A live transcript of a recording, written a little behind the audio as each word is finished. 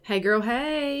Hey girl,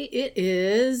 hey, it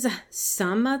is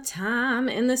summertime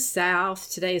in the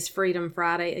South. Today is Freedom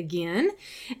Friday again,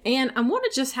 and I want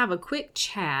to just have a quick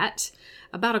chat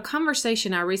about a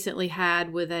conversation I recently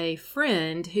had with a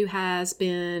friend who has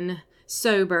been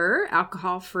sober,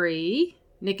 alcohol-free,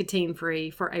 nicotine-free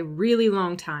for a really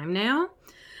long time now,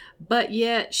 but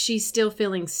yet she's still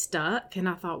feeling stuck. And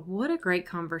I thought, what a great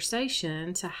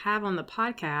conversation to have on the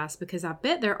podcast, because I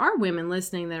bet there are women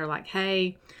listening that are like,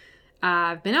 hey,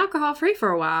 I've been alcohol free for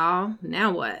a while.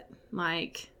 Now what?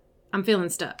 I'm feeling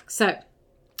stuck. So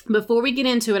before we get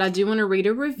into it, I do want to read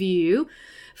a review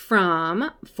from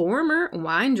former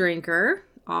wine drinker.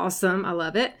 Awesome. I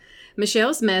love it.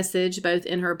 Michelle's message, both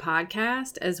in her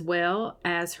podcast as well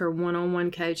as her one-on-one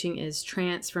coaching, is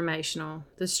transformational.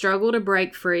 The struggle to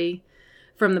break free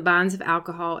from the binds of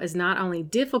alcohol is not only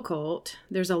difficult,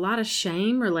 there's a lot of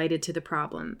shame related to the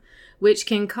problem, which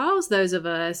can cause those of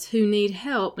us who need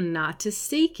help not to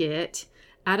seek it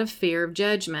out of fear of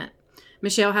judgment.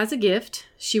 Michelle has a gift.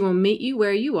 She will meet you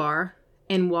where you are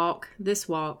and walk this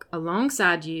walk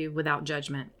alongside you without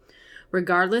judgment.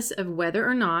 Regardless of whether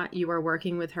or not you are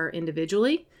working with her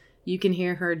individually, you can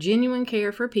hear her genuine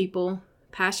care for people,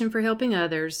 passion for helping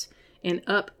others, and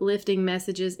uplifting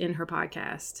messages in her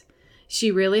podcast. She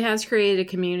really has created a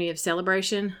community of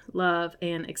celebration, love,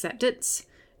 and acceptance.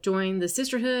 Join the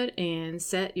sisterhood and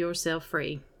set yourself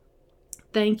free.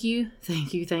 Thank you,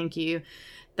 thank you, thank you.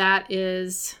 That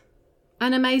is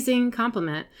an amazing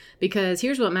compliment, because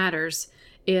here's what matters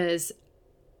is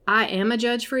I am a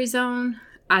judge-free zone.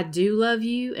 I do love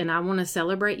you and I want to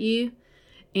celebrate you,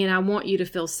 and I want you to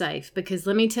feel safe, because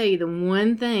let me tell you, the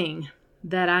one thing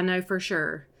that I know for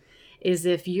sure is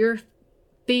if your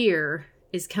fear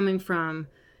is coming from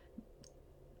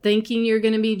thinking you're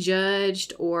going to be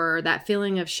judged or that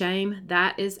feeling of shame,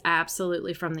 that is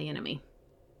absolutely from the enemy.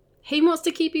 He wants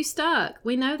to keep you stuck.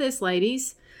 We know this,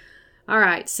 ladies. All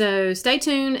right, so stay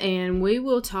tuned and we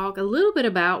will talk a little bit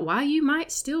about why you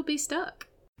might still be stuck.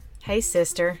 Hey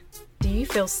sister, do you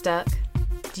feel stuck?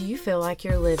 Do you feel like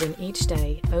you're living each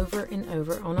day over and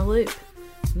over on a loop?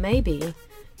 Maybe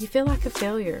you feel like a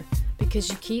failure because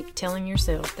you keep telling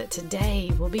yourself that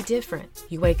today will be different.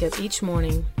 You wake up each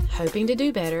morning hoping to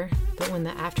do better, but when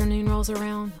the afternoon rolls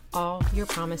around, all your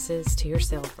promises to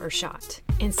yourself are shot.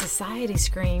 And society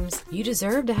screams, you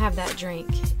deserve to have that drink,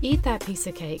 eat that piece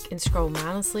of cake, and scroll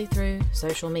mindlessly through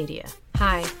social media.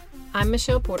 Hi, I'm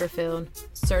Michelle Porterfield,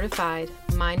 certified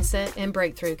mindset and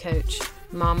breakthrough coach,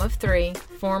 mom of 3,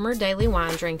 former daily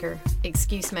wine drinker,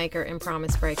 excuse maker, and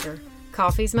promise breaker.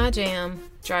 Coffee's my jam,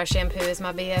 dry shampoo is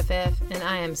my BFF, and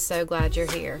I am so glad you're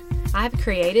here. I have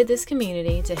created this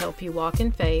community to help you walk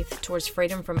in faith towards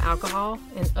freedom from alcohol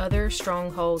and other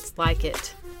strongholds like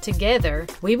it. Together,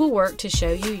 we will work to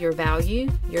show you your value,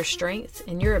 your strength,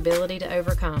 and your ability to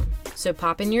overcome. So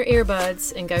pop in your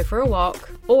earbuds and go for a walk,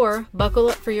 or buckle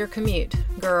up for your commute.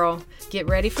 Girl, get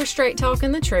ready for straight talk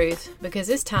and the truth, because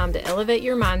it's time to elevate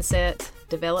your mindset,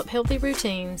 develop healthy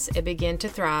routines, and begin to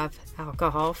thrive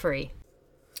alcohol-free.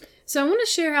 So I want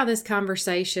to share how this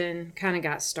conversation kind of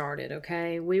got started,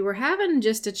 okay? We were having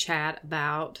just a chat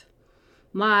about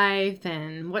life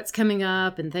and what's coming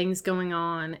up and things going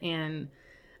on, and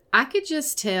I could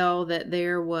just tell that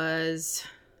there was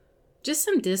just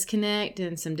some disconnect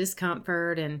and some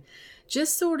discomfort, and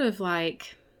just sort of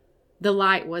like the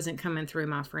light wasn't coming through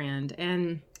my friend.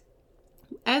 And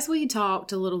as we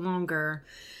talked a little longer,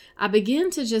 I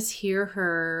began to just hear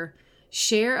her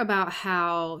share about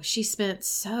how she spent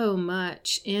so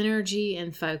much energy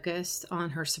and focus on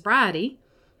her sobriety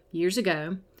years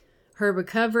ago, her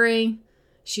recovery.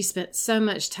 She spent so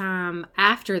much time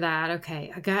after that. Okay,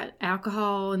 I got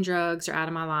alcohol and drugs are out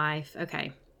of my life.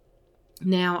 Okay,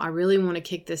 now I really want to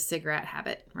kick this cigarette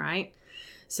habit, right?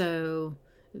 So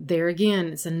there again,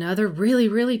 it's another really,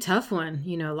 really tough one.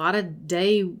 You know, a lot of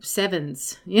day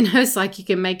 7s. You know, it's like you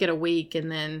can make it a week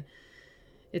and then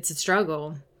it's a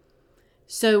struggle.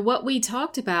 So what we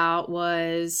talked about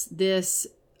was this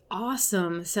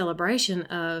awesome celebration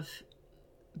of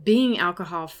being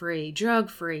alcohol-free,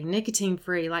 drug-free,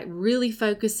 nicotine-free, like really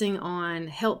focusing on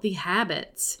healthy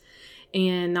habits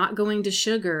and not going to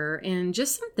sugar and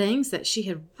just some things that she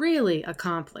had really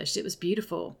accomplished. It was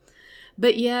beautiful.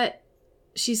 But yet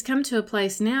she's come to a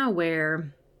place now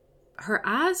where her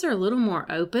eyes are a little more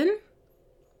open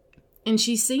and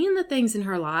she's seeing the things in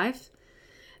her life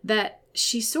that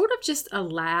she sort of just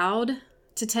allowed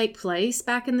to take place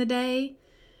back in the day.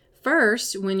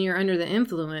 First, when you're under the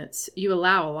influence, you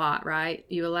allow a lot, right?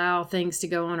 You allow things to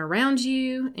go on around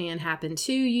you and happen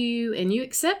to you, and you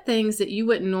accept things that you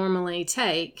wouldn't normally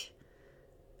take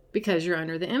because you're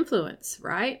under the influence,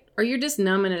 right? Or you're just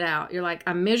numbing it out. You're like,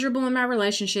 I'm miserable in my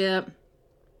relationship,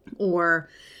 or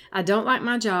I don't like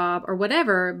my job, or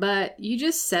whatever, but you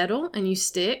just settle and you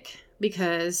stick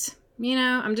because,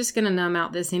 I'm just going to numb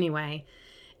out this anyway.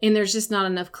 And there's just not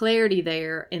enough clarity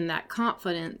there in that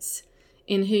confidence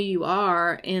in who you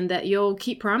are, and that you'll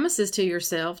keep promises to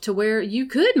yourself to where you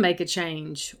could make a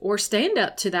change or stand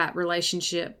up to that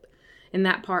relationship and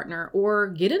that partner or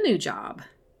get a new job.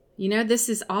 This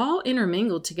is all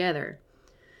intermingled together.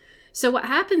 So what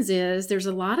happens is there's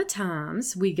a lot of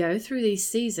times we go through these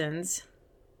seasons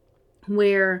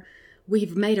where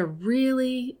we've made a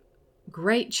really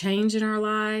great change in our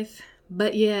life,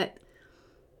 but yet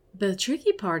the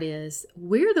tricky part is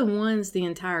we're the ones the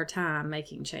entire time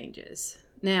making changes.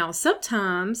 Now,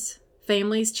 sometimes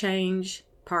families change,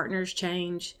 partners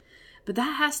change, but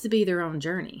that has to be their own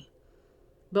journey.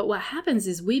 But what happens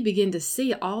is we begin to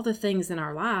see all the things in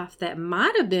our life that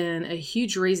might have been a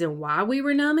huge reason why we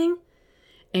were numbing,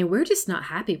 and we're just not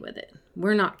happy with it.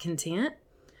 We're not content.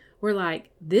 We're like,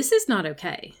 this is not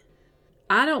okay.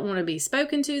 I don't want to be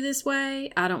spoken to this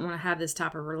way. I don't want to have this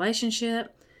type of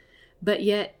relationship. But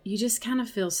yet you just kind of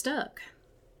feel stuck.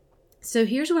 So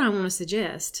here's what I want to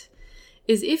suggest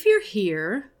is if you're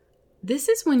here, this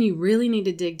is when you really need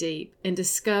to dig deep and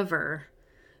discover,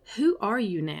 who are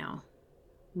you now?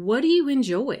 What do you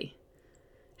enjoy?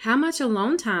 How much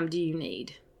alone time do you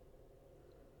need?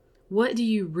 What do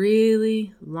you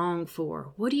really long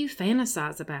for? What do you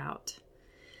fantasize about?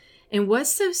 And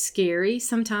what's so scary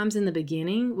sometimes in the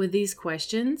beginning with these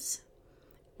questions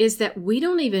is that we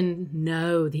don't even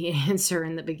know the answer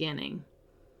in the beginning.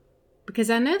 Because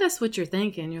I know that's what you're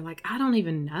thinking. You're like, I don't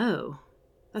even know.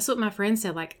 That's what my friend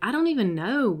said. Like, I don't even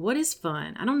know what is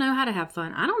fun. I don't know how to have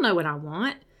fun. I don't know what I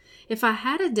want. If I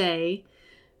had a day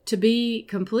to be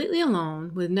completely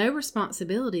alone with no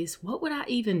responsibilities, what would I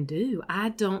even do? I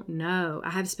don't know.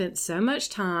 I have spent so much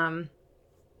time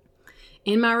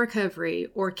in my recovery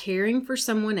or caring for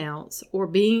someone else or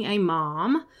being a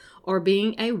mom or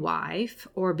being a wife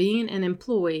or being an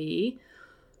employee.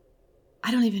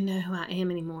 I don't even know who I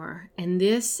am anymore. And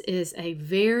this is a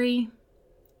very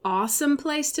awesome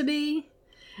place to be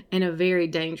and a very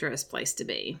dangerous place to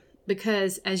be.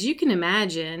 Because as you can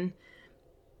imagine,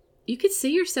 you could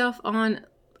see yourself on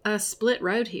a split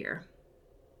road here.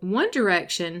 One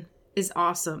direction is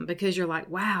awesome because you're like,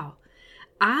 wow,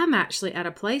 I'm actually at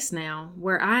a place now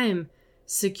where I am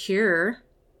secure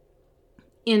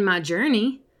in my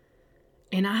journey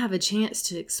and I have a chance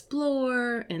to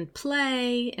explore and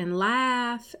play and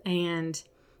laugh and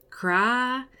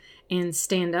cry and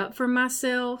stand up for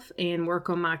myself and work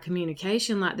on my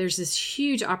communication. Like, there's this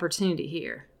huge opportunity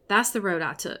here. That's the road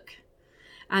I took.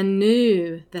 I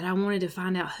knew that I wanted to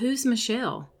find out, who's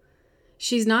Michelle?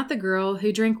 She's not the girl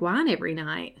who drank wine every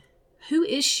night. Who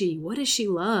is she? What does she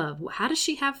love? How does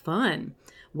she have fun?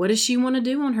 What does she want to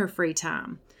do on her free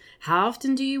time? How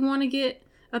often do you want to get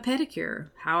a pedicure?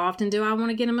 How often do I want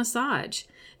to get a massage?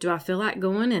 Do I feel like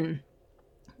going and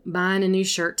buying a new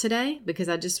shirt today because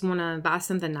I just want to buy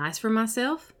something nice for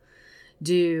myself?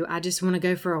 Do I just want to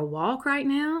go for a walk right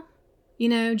now?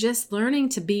 Just learning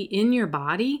to be in your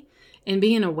body and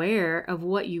being aware of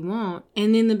what you want.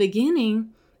 And in the beginning,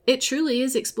 it truly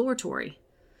is exploratory.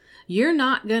 You're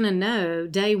not going to know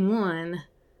day one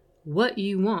what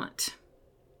you want.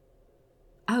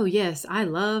 Oh, yes, I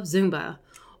love Zumba.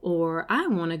 Or I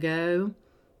want to go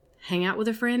hang out with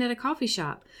a friend at a coffee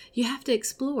shop. You have to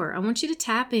explore. I want you to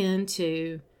tap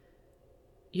into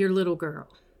your little girl.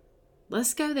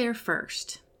 Let's go there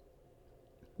first.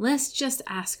 Let's just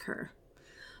ask her,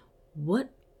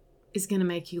 what is going to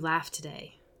make you laugh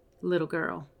today, little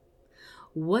girl?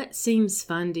 What seems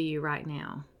fun to you right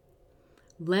now?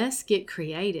 Let's get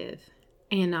creative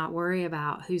and not worry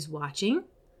about who's watching.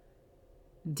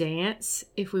 Dance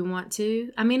if we want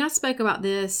to. I spoke about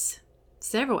this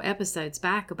several episodes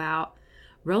back about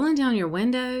rolling down your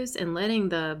windows and letting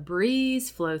the breeze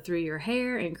flow through your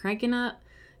hair and cranking up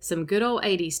some good old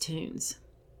 80s tunes.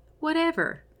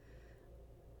 Whatever.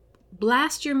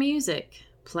 Blast your music.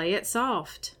 Play it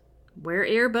soft. Wear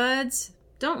earbuds.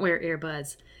 Don't wear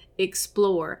earbuds.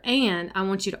 Explore. And I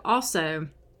want you to also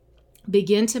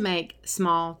begin to make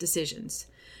small decisions.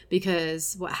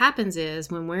 Because what happens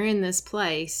is when we're in this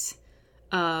place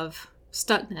of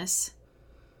stuckness,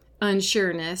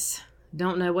 unsureness,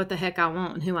 don't know what the heck I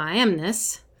want and who I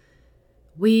am-ness,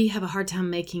 we have a hard time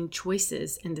making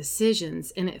choices and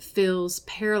decisions, and it feels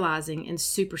paralyzing and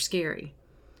super scary.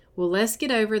 Well, let's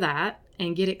get over that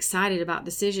and get excited about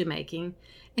decision making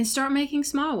and start making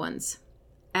small ones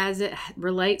as it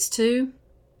relates to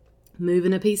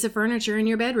moving a piece of furniture in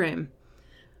your bedroom,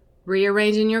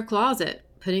 rearranging your closet,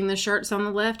 putting the shirts on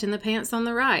the left and the pants on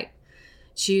the right,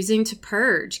 choosing to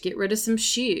purge, get rid of some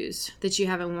shoes that you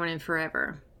haven't worn in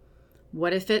forever.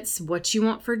 What if it's what you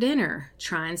want for dinner,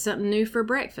 trying something new for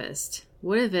breakfast?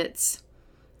 What if it's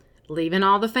leaving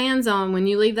all the fans on when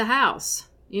you leave the house?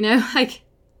 Like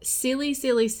silly,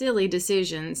 silly, silly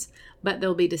decisions, but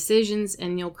they'll be decisions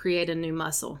and you'll create a new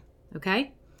muscle,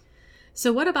 okay?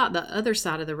 So what about the other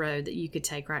side of the road that you could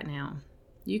take right now?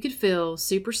 You could feel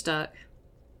super stuck,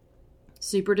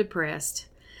 super depressed,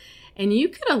 and you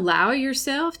could allow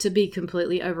yourself to be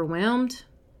completely overwhelmed.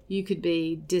 You could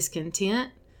be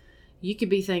discontent. You could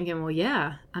be thinking, well,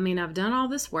 yeah, I've done all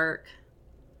this work.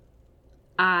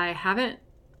 I haven't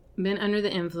been under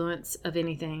the influence of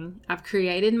anything. I've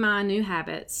created my new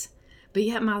habits, but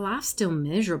yet my life's still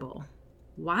miserable.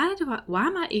 Why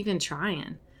am I even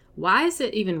trying? Why is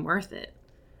it even worth it?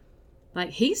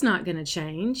 Like, he's not going to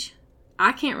change.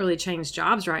 I can't really change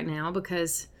jobs right now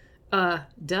because,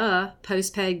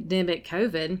 post-pandemic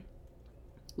COVID,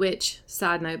 which,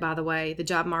 side note, by the way, the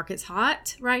job market's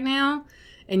hot right now,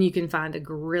 and you can find a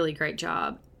really great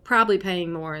job, probably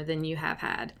paying more than you have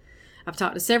had. I've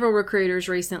talked to several recruiters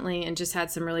recently and just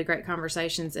had some really great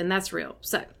conversations, and that's real.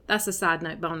 So that's a side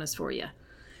note bonus for you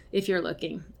if you're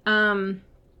looking.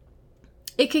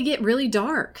 It could get really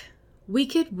dark. We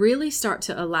could really start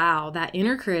to allow that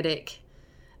inner critic,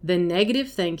 the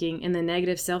negative thinking and the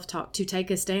negative self-talk to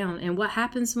take us down. And what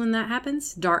happens when that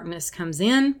happens? Darkness comes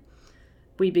in.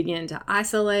 We begin to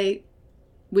isolate.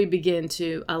 We begin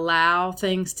to allow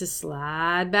things to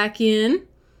slide back in.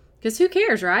 Because who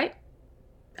cares, right?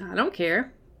 I don't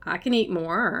care. I can eat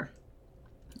more. Or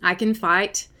I can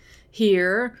fight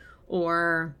here.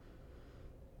 Or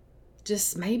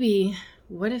just maybe,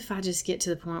 what if I just get to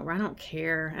the point where I don't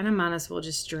care and I might as well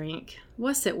just drink?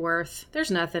 What's it worth?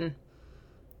 There's nothing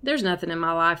in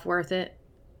my life worth it.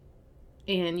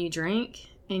 And you drink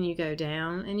and you go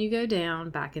down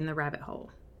back in the rabbit hole.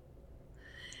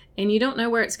 And you don't know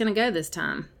where it's going to go this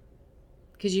time.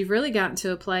 Because you've really gotten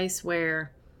to a place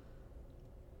where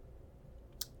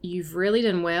you've really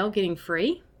done well getting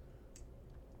free.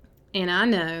 And I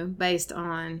know, based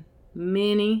on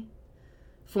many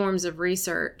forms of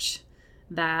research,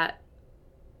 that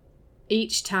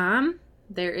each time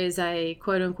there is a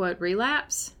quote-unquote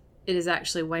relapse, it is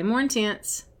actually way more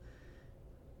intense,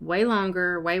 way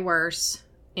longer, way worse,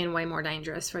 and way more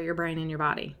dangerous for your brain and your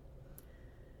body.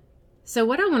 So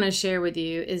what I want to share with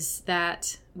you is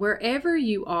that wherever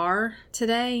you are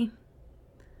today,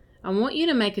 I want you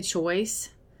to make a choice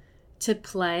to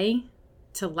play,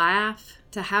 to laugh,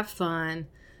 to have fun,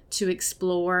 to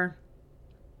explore,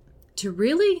 to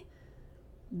really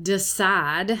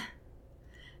decide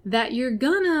that you're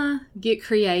gonna get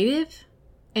creative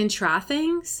and try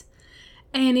things.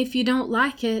 And if you don't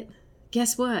like it,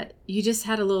 guess what? You just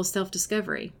had a little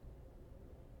self-discovery.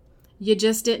 You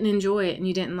just didn't enjoy it and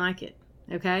you didn't like it,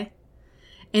 okay?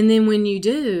 And then when you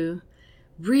do,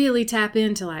 really tap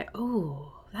into like,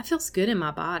 oh, that feels good in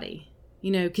my body.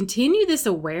 Continue this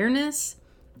awareness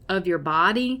of your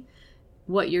body,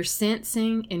 what you're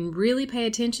sensing, and really pay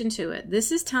attention to it.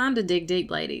 This is time to dig deep,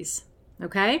 ladies,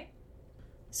 okay?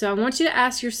 So I want you to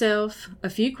ask yourself a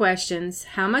few questions.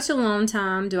 How much alone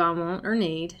time do I want or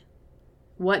need?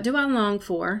 What do I long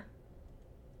for?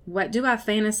 What do I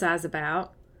fantasize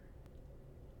about?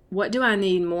 What do I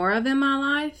need more of in my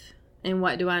life? And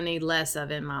what do I need less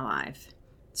of in my life?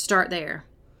 Start there.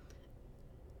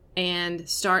 And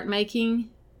start making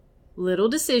little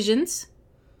decisions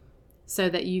so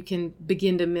that you can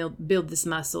begin to build this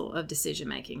muscle of decision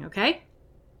making, okay?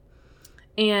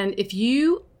 And if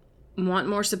you want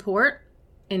more support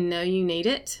and know you need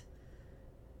it,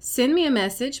 send me a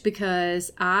message,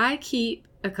 because I keep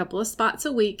a couple of spots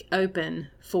a week open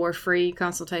for free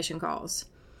consultation calls.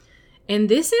 And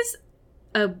this is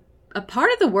a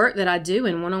part of the work that I do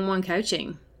in one-on-one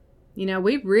coaching.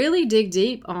 We really dig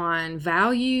deep on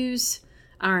values,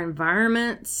 our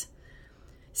environments,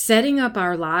 setting up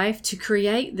our life to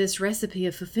create this recipe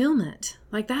of fulfillment.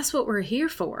 Like, that's what we're here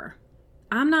for.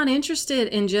 I'm not interested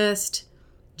in just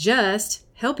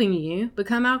helping you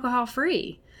become alcohol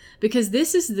free, because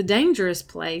this is the dangerous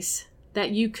place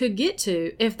that you could get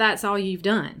to if that's all you've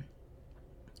done.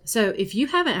 So if you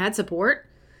haven't had support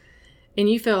and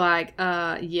you feel like,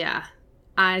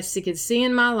 I could see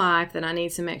in my life that I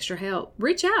need some extra help,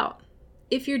 reach out.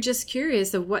 If you're just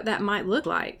curious of what that might look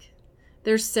like,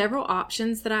 there's several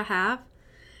options that I have,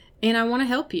 and I want to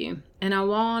help you, and I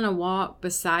want to walk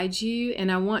beside you,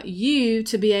 and I want you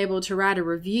to be able to write a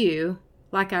review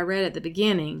like I read at the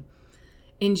beginning.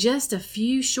 In just a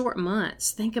few short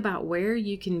months, think about where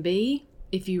you can be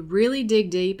if you really dig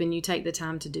deep and you take the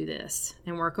time to do this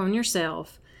and work on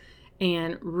yourself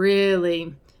and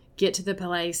really get to the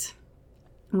place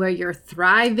where you're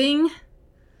thriving,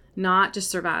 not just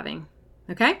surviving.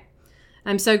 Okay?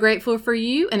 I'm so grateful for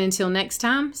you, and until next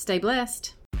time, stay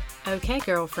blessed. Okay,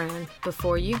 girlfriend,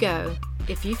 before you go,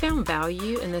 if you found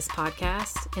value in this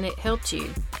podcast and it helped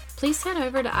you, please head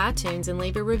over to iTunes and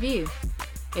leave a review.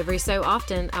 Every so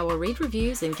often, I will read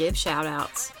reviews and give shout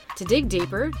outs. To dig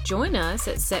deeper, join us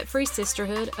at Set Free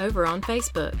Sisterhood over on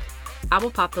Facebook. I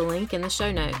will pop the link in the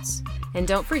show notes. And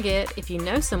don't forget, if you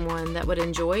know someone that would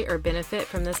enjoy or benefit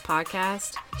from this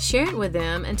podcast, share it with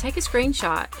them and take a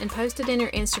screenshot and post it in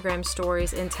your Instagram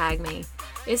stories and tag me.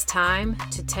 It's time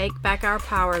to take back our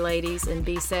power, ladies, and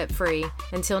be set free.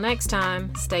 Until next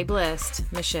time, stay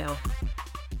blessed, Michelle.